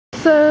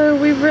So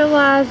we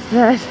realized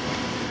that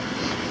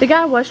the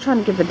guy was trying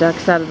to get the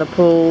ducks out of the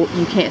pool.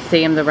 You can't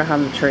see him, they're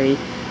behind the tree.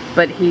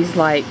 But he's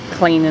like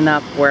cleaning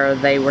up where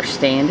they were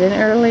standing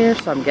earlier.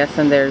 So I'm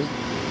guessing there's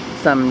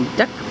some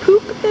duck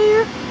poop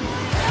there.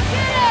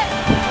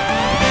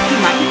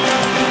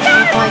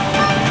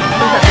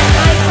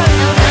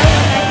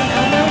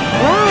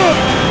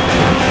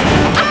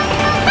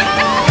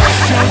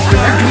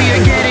 We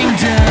are getting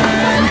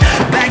done.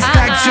 Bags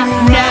packed, so we're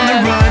on the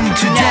run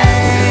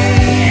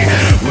today.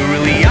 We're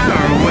really on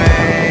our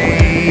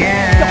way.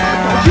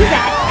 Yeah.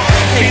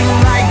 Feel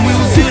like we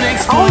will soon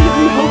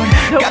explode.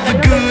 Got the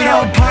good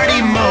old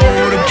party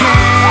mode. Okay.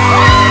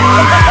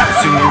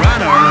 So we're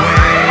on our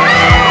way.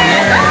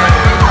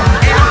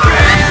 And our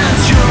friends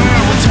sure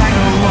will tag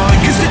along,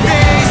 'cause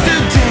today's the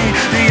day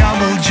they all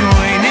will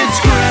join. It's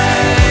great.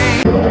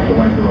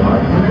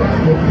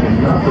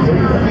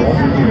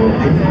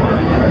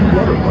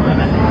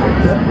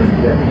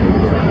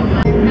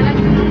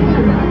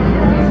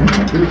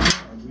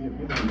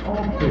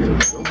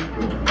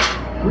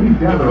 Please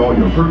gather all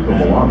your personal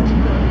belongings.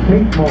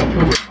 Take small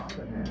silver pots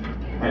in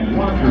hand and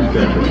watch your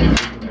step.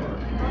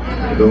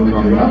 Those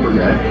on the upper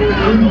deck,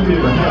 please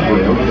use the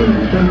handrails when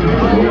descending to the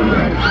lower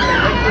deck.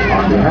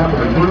 On behalf of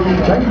the crew,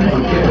 thank you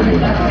for standing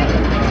with us.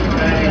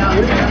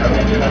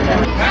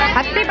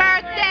 Happy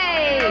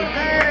birthday!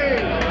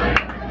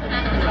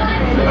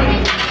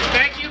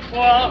 Thank you,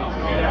 Paul.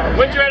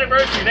 When's your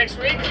anniversary? Next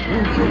week?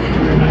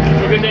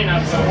 Have a good day now.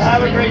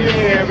 Have a great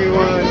day,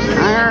 everyone.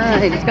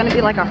 Alright, it's gonna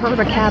be like a herd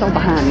of cattle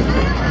behind me.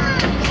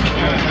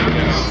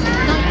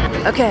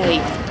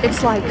 Okay,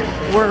 it's like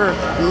we're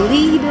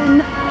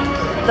leading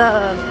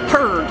the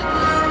herd.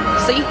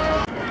 See?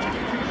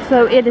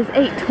 So it is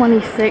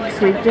 8:26.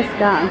 We've just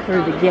gotten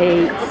through the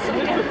gates.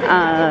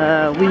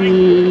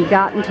 We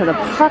got into the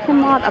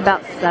parking lot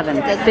about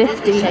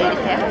 7:50.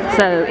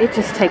 So it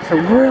just takes a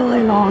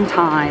really long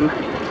time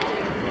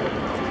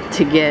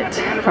to get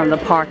from the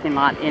parking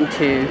lot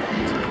into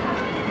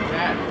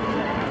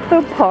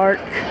the park.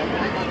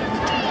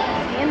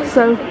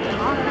 So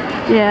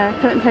yeah,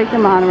 couldn't take the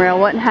monorail,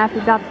 wasn't happy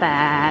about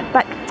that.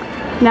 But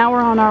now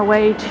we're on our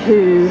way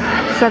to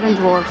Seven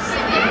Dwarfs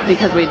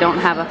because we don't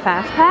have a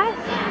fast pass.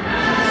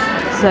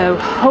 So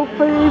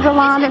hopefully the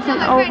line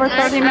isn't over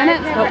 30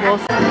 minutes, but we'll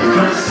see.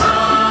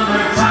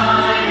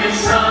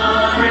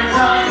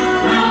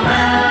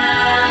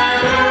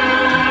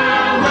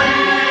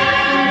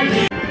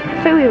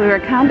 So we were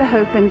kind of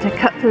hoping to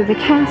cut through the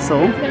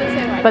castle,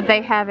 but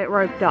they have it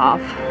roped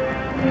off.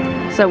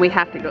 So we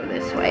have to go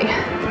this way.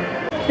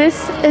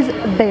 This is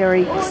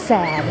very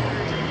sad.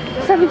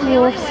 Seven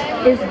Dwarfs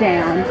is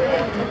down.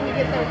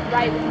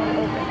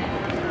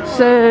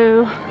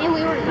 So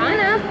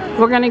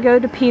we're gonna go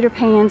to Peter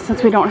Pan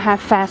since we don't have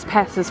fast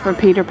passes for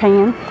Peter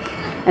Pan,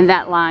 and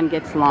that line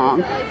gets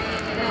long.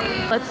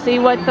 Let's see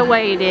what the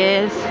wait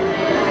is.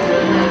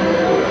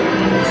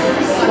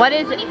 What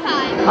is it?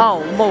 25.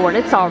 Oh Lord,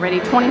 it's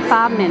already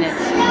 25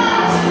 minutes.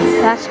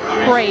 That's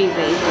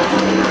crazy.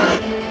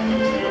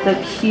 The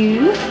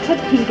queue to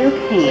Peter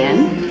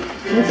Pan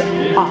is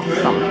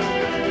awesome.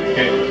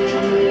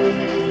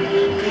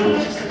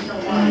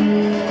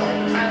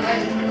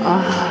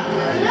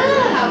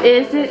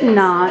 Is it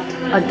not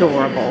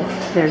adorable?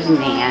 There's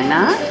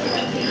Nana.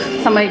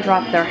 Somebody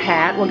dropped their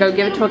hat. We'll go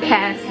give it to a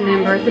cast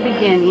member at the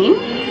beginning.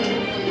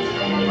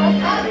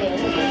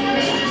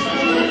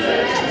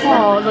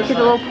 Oh, look at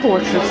the little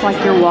portraits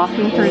like you're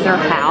walking through their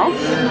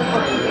house.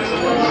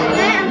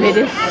 It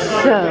is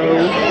so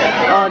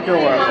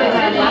adorable.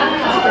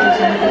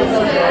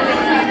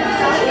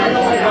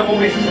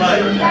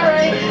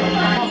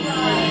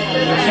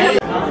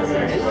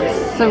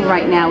 So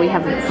right now we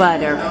have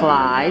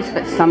butterflies,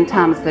 but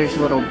sometimes there's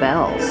little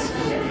bells.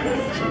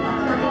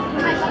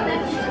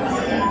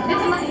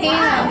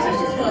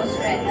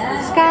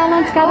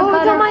 Skyland's got a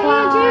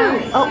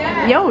butterfly. Oh,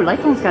 yo,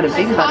 Lakeland's got a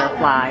big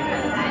butterfly.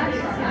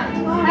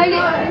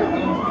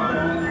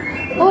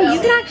 Oh, you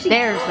can actually.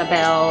 There's the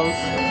bells.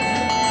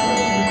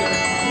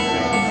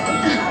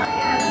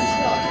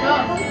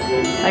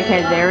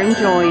 Okay, they're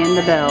enjoying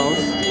the bells.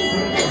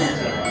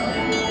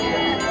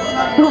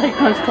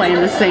 Lakeland's playing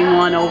the same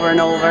one over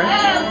and over.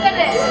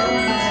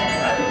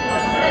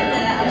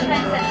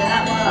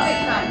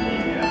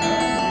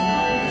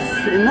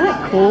 Isn't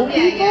that cool,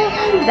 people?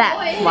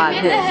 That's why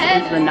this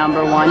is the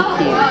 #1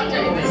 queue.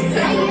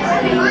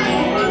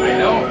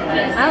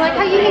 I like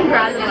how you can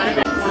grab the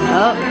butterfly.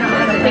 Oh,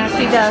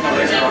 pixie dust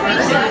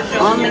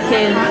on the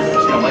kids.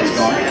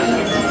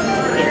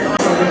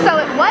 So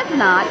it was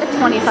not a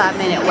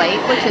 25-minute wait,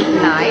 which is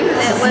nice.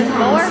 It was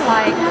more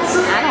like,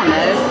 I don't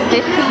know,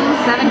 15,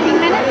 17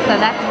 minutes, so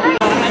that's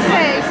great.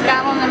 Okay,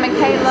 Skyland and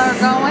Michaela are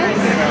going,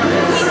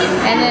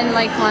 and then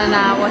Lakeland and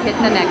I will hit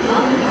the next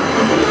one.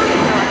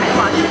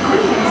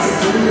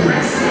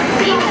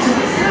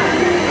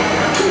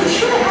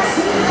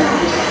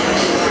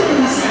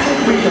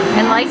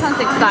 And Lakeland's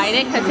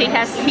excited because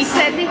he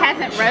says he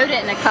hasn't rode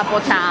it in a couple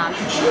times.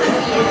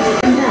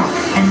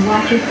 And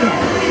watch your step.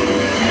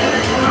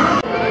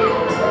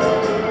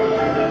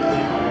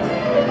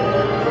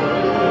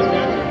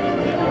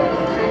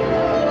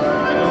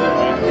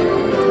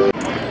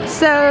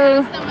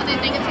 When they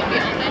think it's gonna be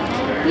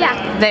open.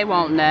 Yeah. They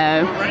won't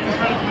know.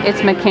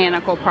 It's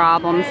mechanical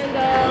problems.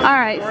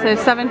 Alright, so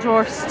Seven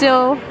Dwarfs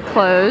still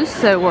closed,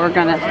 so we're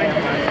gonna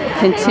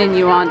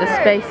continue on to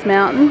Space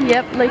Mountain.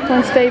 Yep,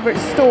 Lakeland's favorite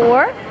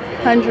store,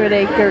 100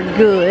 Acre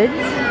Goods.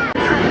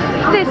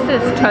 This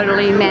is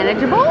totally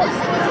manageable.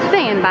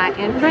 Standby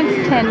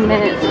entrance, 10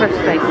 minutes for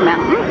Space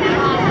Mountain.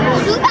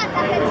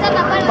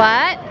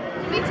 What?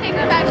 We take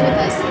our bags with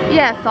us.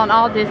 Yes, on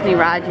all Disney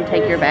rides you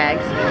take your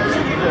bags.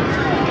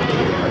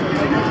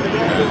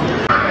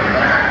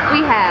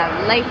 We have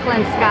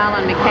Lakeland,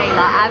 Skyland,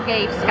 Michaela. I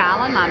gave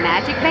Skyland my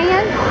magic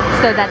band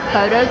so that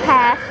photo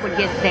pass would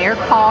get their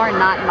car and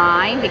not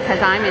mine because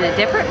I'm in a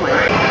different one.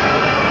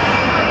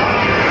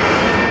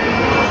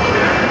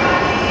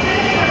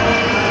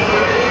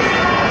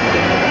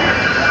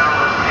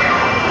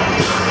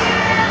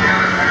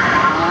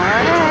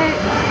 Alright.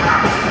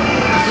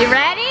 You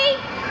ready?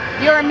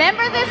 You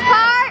remember this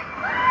part?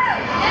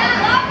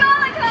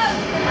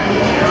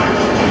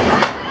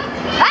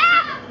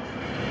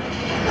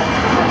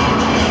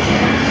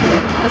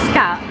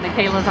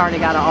 Michaela's already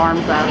got her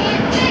arms up. Are you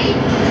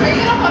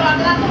gonna hold on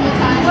to that the whole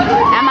time?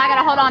 Am I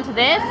gonna hold on to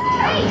this?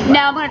 No,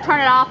 I'm gonna turn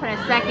it off in a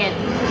second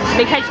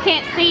because you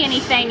can't see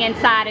anything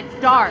inside. It's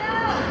dark.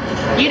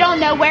 You don't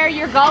know where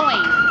you're going.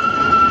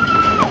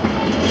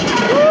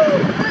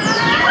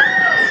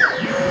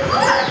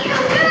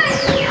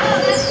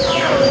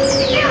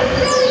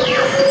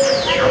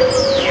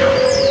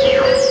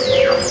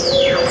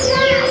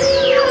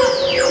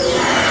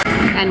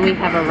 And we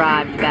have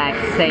arrived back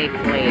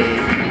safely.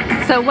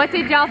 So what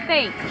did y'all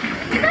think?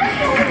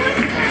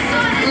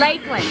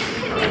 Lakeland.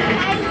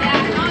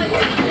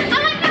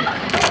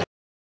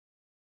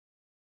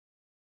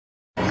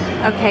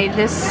 Okay,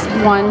 this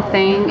one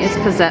thing is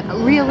possessed.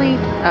 Really?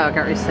 Oh, I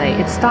got to say,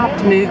 it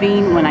stopped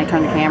moving when I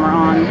turned the camera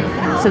on.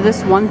 So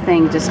this one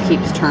thing just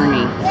keeps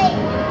turning.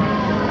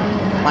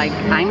 Like,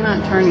 I'm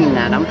not turning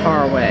that. I'm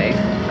far away.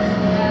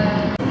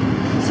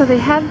 So they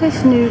have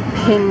this new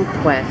Pin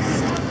Quest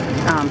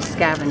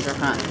scavenger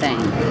hunt thing,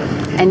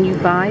 and you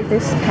buy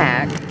this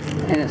pack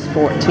and it's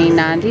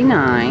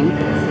 $14.99,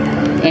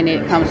 and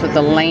it comes with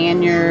the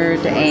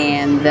lanyard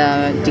and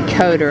the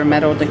decoder,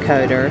 metal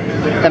decoder,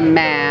 the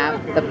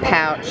map, the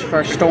pouch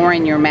for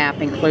storing your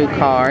map and clue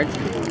cards,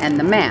 and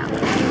the map.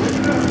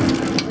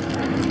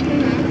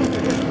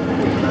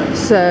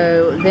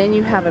 So then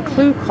you have a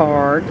clue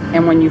card,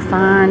 and when you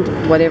find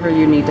whatever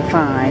you need to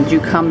find, you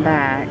come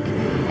back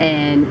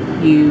and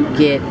you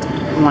get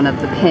one of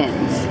the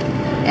pins.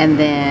 And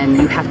then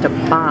you have to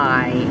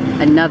buy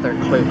another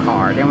clue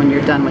card, and when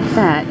you're done with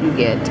that you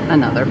get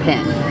another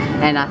pin,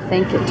 and I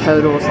think it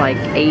totals like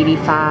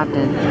 $85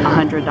 to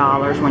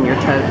 $100 when you're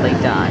totally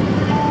done.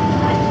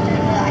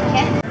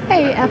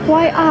 Hey,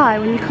 FYI,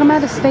 when you come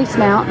out of Space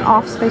Mountain,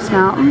 off Space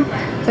Mountain,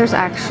 there's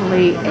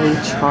actually a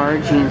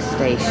charging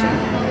station,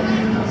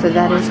 so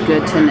that is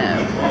good to know.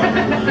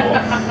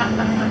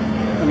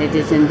 And it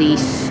is in the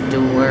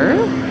store,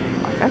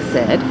 like I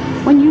said,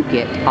 when you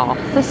get off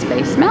the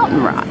Space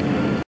Mountain ride.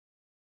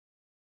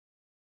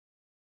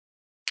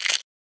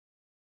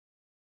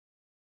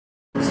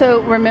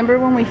 So remember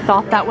when we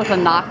thought that was a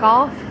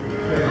knockoff?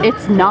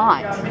 It's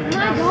not. Oh my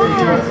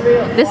God.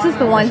 This is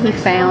the one he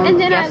found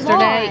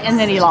yesterday, and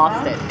then he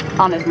lost it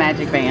on his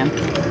magic band.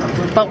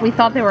 But we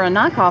thought they were a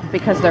knockoff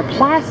because they're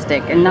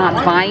plastic and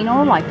not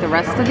vinyl like the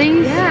rest of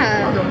these.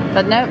 Yeah.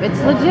 But no, it's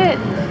legit.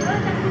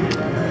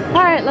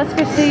 Alright, let's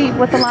go see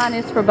what the line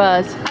is for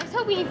Buzz. I was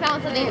hoping you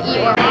found something to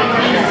eat.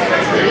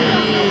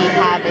 We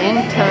have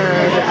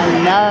entered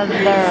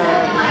another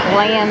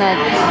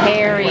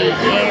planetary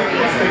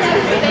area.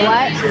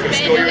 What?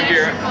 Just go in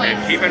here and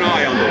keep an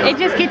eye on them. It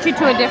just gets you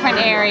to a different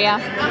area.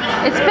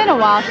 It's been a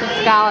while since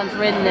Skyland's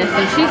ridden this,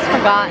 and she's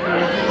forgotten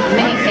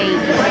many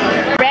things.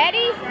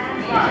 Ready?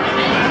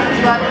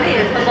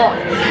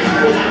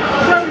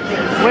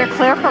 We're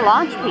clear for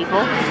launch,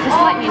 people.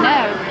 Just letting you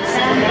know.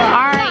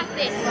 Alright,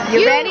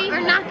 you ready?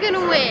 You're not gonna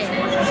win.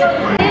 So,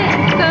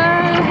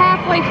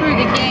 halfway through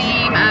the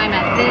game, I'm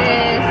at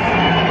this.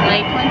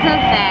 Lakeland's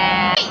at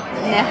that.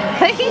 No,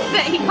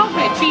 he called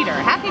me a cheater.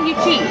 How can you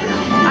cheat?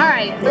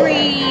 Alright,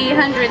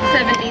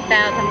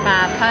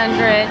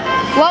 370,500.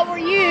 What were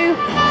you?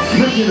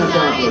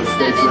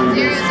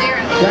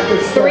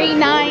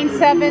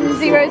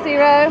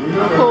 39700.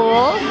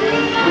 Cool.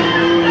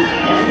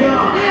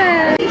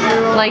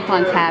 Yeah.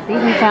 Lakeland's happy.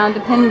 He found a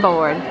pin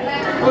board.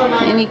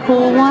 Any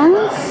cool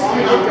ones?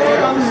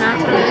 Not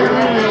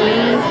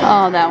really.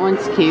 Oh, that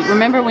one's cute.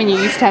 Remember when you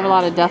used to have a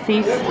lot of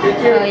Duffies?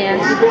 Oh yeah.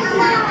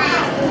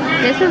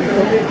 This one's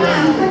cool.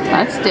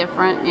 That's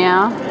different,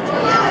 yeah.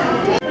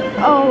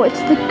 Oh, it's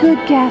the good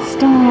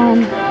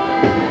Gaston.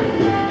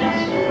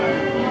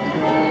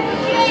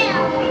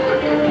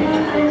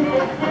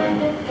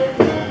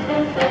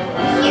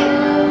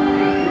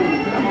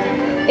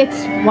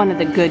 It's one of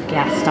the good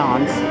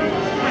Gastons.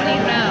 How do you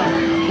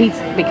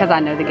know? Because I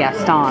know the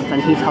Gastons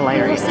and he's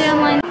hilarious.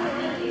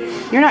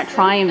 You're not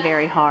trying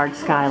very hard,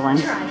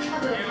 Skyland.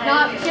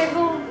 Not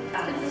careful.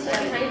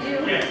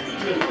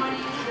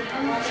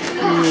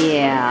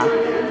 Yeah. Yeah.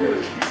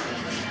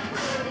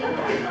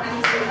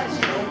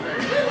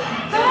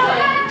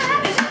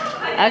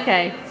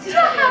 Okay.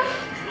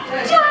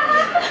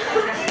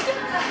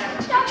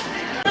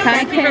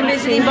 Thank you for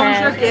visiting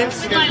Bonjour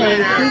Gifts.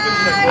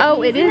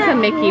 Oh, it is a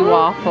Mickey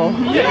waffle.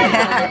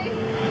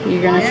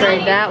 You're gonna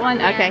trade that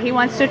one? Okay, he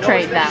wants to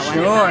trade that one.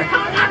 Sure.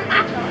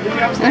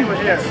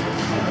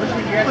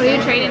 What are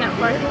you trading it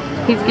for?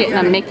 He's getting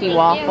a Mickey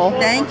waffle.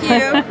 Thank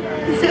you.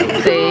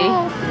 See?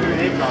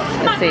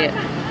 Let's see it.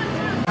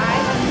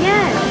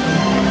 Yes.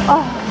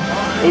 Oh,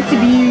 it's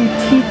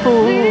beautiful.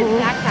 Look at his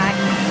backpack.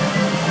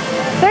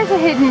 There's a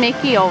hidden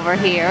Mickey over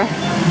here.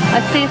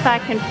 Let's see if I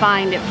can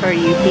find it for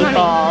you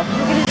people.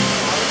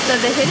 So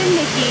the hidden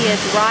Mickey is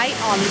right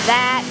on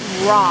that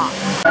rock.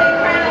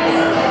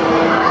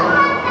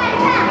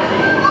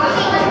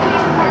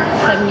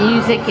 The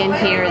music in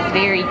here is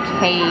very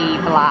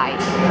cave-like,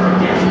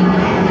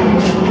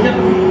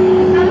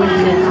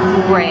 which is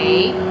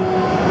great.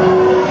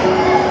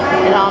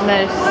 It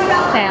almost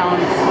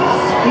sounds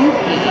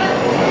spooky.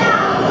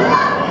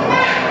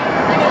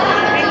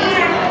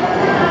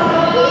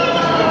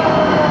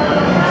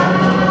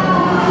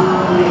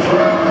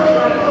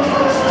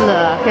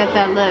 Look at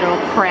that little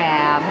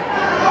crab.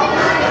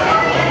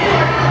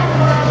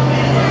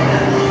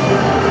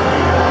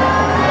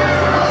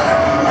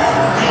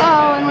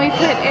 Oh, and we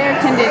put air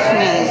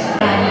conditioning.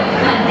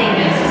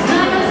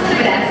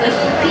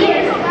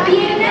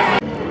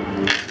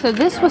 So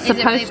this was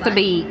supposed to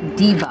be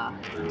Diva,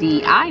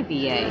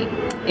 D-I-V-A,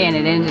 and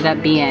it ended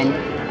up being,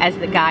 as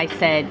the guy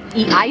said,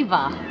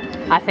 E-Iva.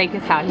 I think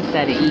is how he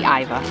said it,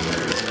 E-Iva.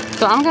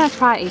 So I'm gonna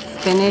try a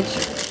spinach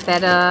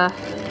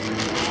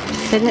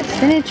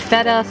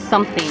feta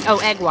something. Oh,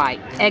 egg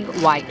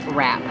white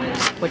wrap,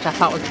 which I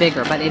thought was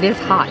bigger, but it is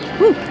hot.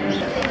 Whew.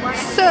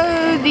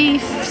 So the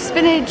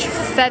spinach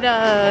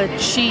feta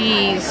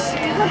cheese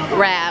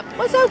wrap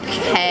was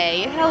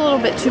okay. It had a little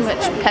bit too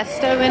much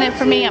pesto in it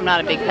for me. I'm not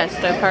a big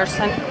pesto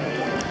person,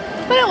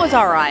 but it was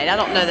alright. I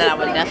don't know that I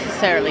would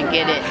necessarily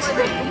get it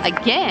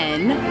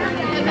again,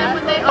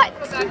 but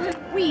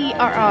we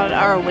are on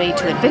our way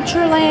to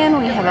Adventureland.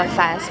 We have a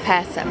fast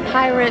pass at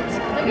Pirates,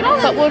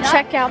 but we'll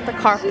check out the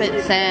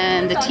carpets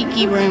and the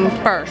tiki room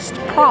first,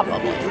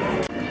 probably.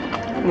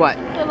 What?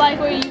 The like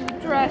where you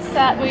dress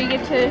at, where you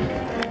get to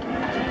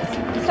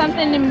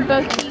something in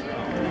boutique,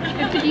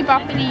 bippity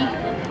boppity.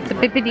 The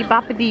bippity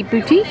boppity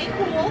boutique?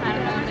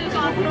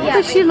 Yeah.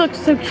 Oh, she looks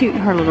so cute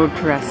in her little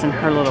dress and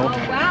her little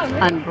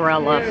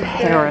umbrella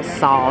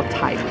parasol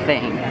type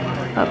thing.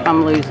 Oh,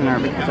 I'm losing her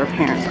because her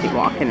parents keep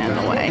walking in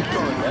the way.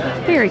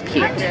 Very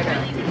cute.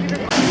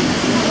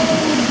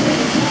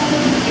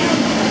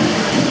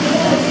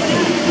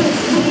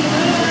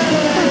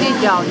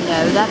 Did y'all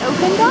know that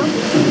opened up?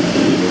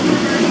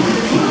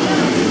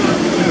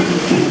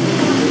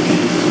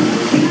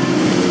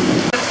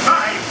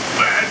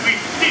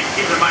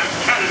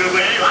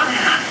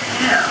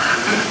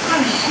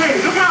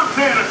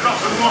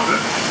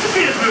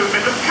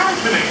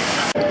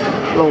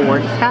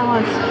 Lord,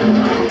 Skyline's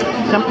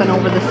jumping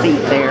over the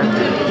seat there.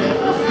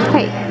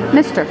 Hey,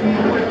 mister,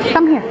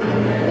 come here.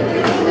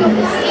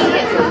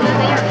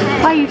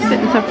 Why are you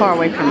sitting so far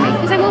away from me?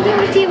 Because I won't be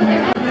able to see with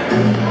their head.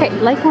 Hey,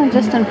 Lakeland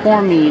just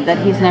informed me that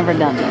he's never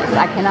done this.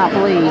 I cannot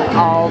believe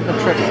all the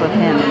trips with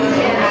him.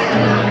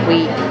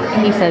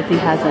 He says he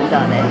hasn't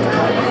done it.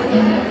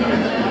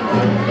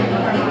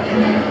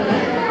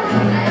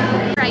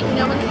 Right,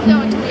 no one can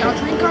know until we all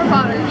drink our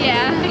water.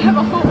 Yeah, we have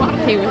a whole bottle.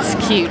 He was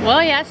cute. Well,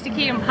 he has to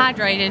keep him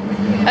hydrated.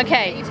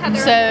 Okay,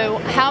 so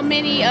how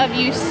many of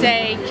you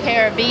say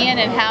Caribbean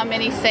and how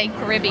many say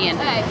Caribbean?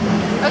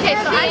 Okay,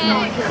 so I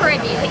say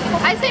Caribbean.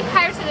 I say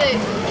Pirates of the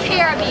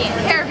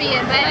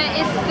Caribbean, but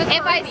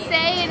if I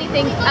say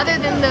anything other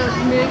than the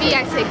movie,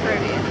 I say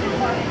Caribbean.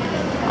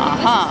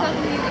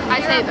 I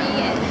say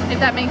Caribbean, if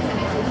that makes any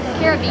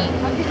sense. Caribbean.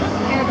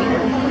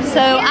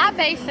 So I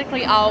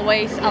basically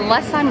always,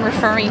 unless I'm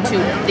referring to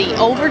the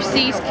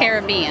overseas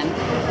Caribbean,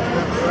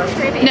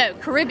 no,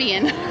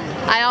 Caribbean,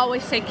 I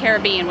always say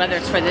Caribbean, whether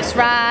it's for this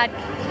ride,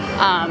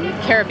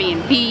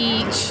 Caribbean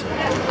Beach,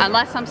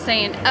 unless I'm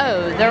saying,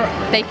 oh, they're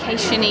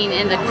vacationing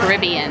in the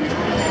Caribbean,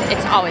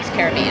 it's always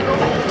Caribbean.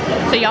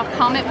 So y'all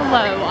comment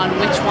below on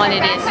which one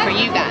it is for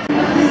you guys.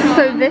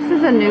 So this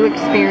is a new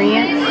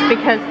experience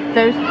because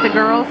the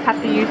girls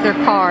have to use their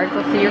cards,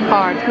 let's see your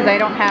cards, because they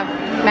don't have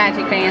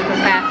magic bands or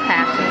fast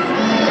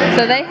passes.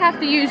 So they have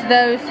to use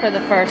those for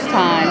the first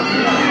time,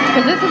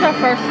 because this is our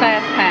first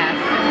fast pass.